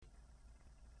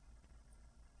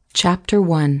Chapter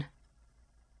 1.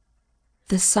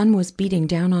 The sun was beating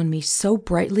down on me so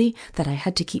brightly that I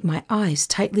had to keep my eyes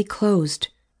tightly closed.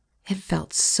 It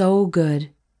felt so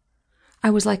good. I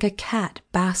was like a cat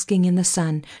basking in the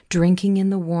sun, drinking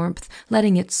in the warmth,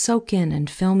 letting it soak in and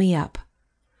fill me up.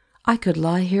 I could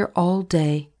lie here all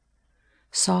day.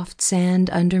 Soft sand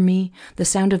under me, the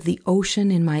sound of the ocean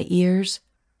in my ears.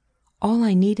 All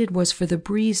I needed was for the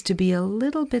breeze to be a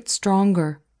little bit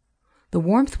stronger. The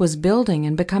warmth was building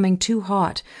and becoming too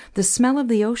hot. The smell of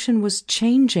the ocean was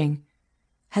changing.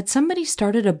 Had somebody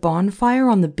started a bonfire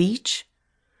on the beach?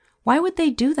 Why would they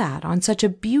do that on such a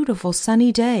beautiful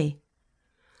sunny day?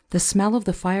 The smell of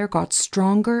the fire got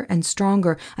stronger and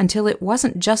stronger until it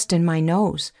wasn't just in my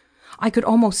nose. I could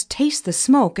almost taste the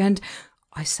smoke, and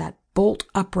I sat bolt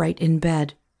upright in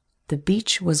bed. The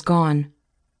beach was gone,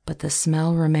 but the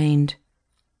smell remained.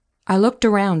 I looked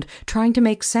around, trying to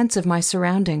make sense of my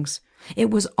surroundings.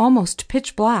 It was almost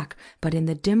pitch black, but in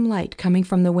the dim light coming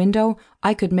from the window,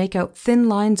 I could make out thin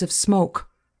lines of smoke.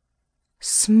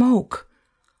 Smoke!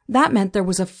 That meant there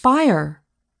was a fire!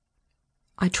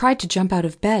 I tried to jump out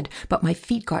of bed, but my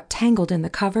feet got tangled in the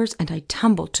covers and I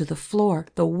tumbled to the floor,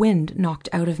 the wind knocked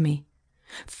out of me.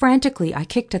 Frantically, I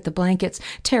kicked at the blankets,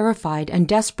 terrified and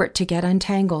desperate to get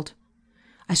untangled.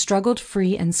 I struggled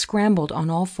free and scrambled on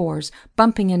all fours,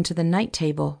 bumping into the night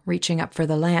table, reaching up for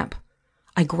the lamp.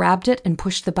 I grabbed it and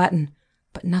pushed the button,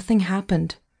 but nothing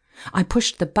happened. I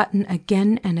pushed the button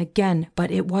again and again,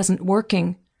 but it wasn't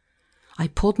working. I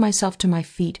pulled myself to my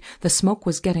feet. The smoke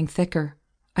was getting thicker.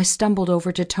 I stumbled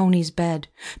over to Tony's bed.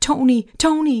 "Tony,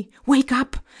 Tony, wake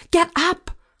up! Get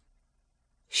up!"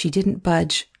 She didn't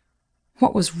budge.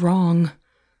 What was wrong?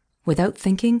 Without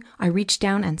thinking, I reached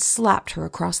down and slapped her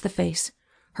across the face.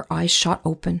 Her eyes shot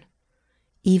open.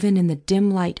 Even in the dim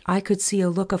light, I could see a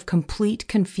look of complete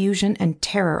confusion and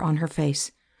terror on her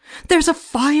face. "There's a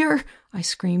fire!" I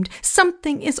screamed.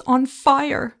 "Something is on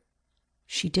fire!"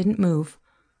 She didn't move.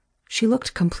 She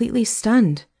looked completely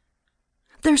stunned.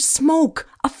 "There's smoke!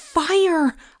 A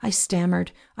fire!" I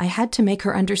stammered. I had to make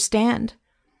her understand.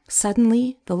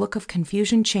 Suddenly, the look of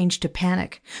confusion changed to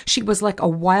panic. She was like a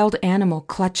wild animal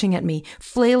clutching at me,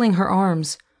 flailing her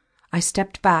arms. I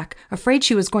stepped back, afraid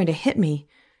she was going to hit me.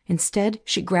 Instead,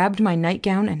 she grabbed my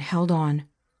nightgown and held on.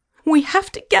 "We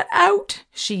have to get out!"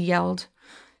 she yelled.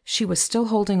 She was still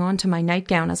holding on to my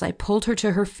nightgown as I pulled her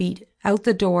to her feet, out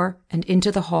the door, and into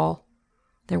the hall.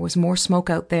 There was more smoke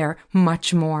out there,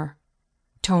 much more.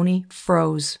 Tony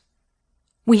froze.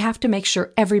 "We have to make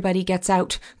sure everybody gets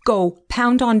out. Go,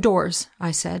 pound on doors,"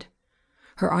 I said.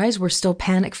 Her eyes were still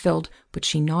panic-filled, but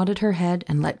she nodded her head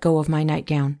and let go of my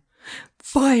nightgown.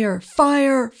 "Fire!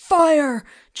 Fire! Fire!"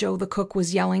 Joe the cook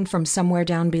was yelling from somewhere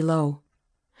down below.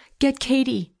 "Get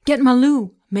Katie! Get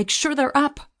Malou! Make sure they're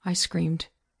up!" I screamed.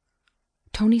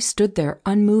 Tony stood there,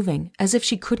 unmoving, as if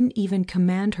she couldn't even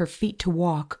command her feet to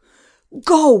walk.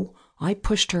 "Go!" I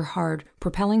pushed her hard,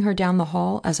 propelling her down the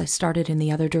hall as I started in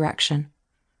the other direction.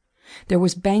 There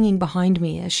was banging behind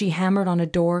me as she hammered on a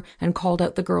door and called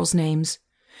out the girls' names.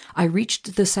 I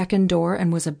reached the second door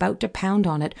and was about to pound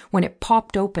on it when it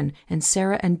popped open and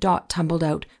Sarah and Dot tumbled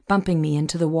out, bumping me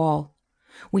into the wall.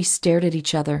 We stared at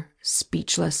each other,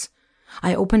 speechless.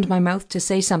 I opened my mouth to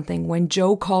say something when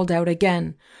Joe called out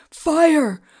again.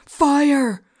 "Fire!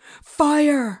 Fire!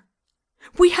 Fire!"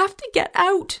 "We have to get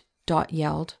out!" Dot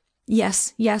yelled.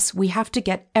 Yes, we have to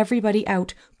get everybody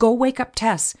out. Go wake up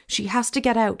Tess. She has to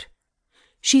get out."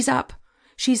 "She's up.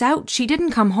 She's out. She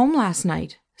didn't come home last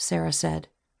night," Sarah said.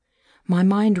 My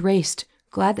mind raced,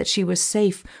 glad that she was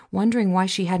safe, wondering why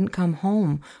she hadn't come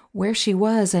home, where she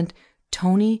was, and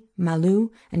Tony, Malou,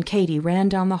 and Katie ran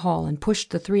down the hall and pushed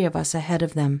the three of us ahead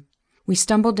of them. We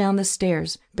stumbled down the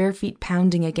stairs, bare feet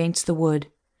pounding against the wood.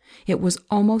 It was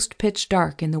almost pitch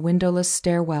dark in the windowless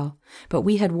stairwell, but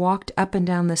we had walked up and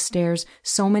down the stairs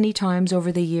so many times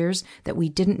over the years that we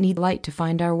didn't need light to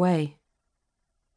find our way.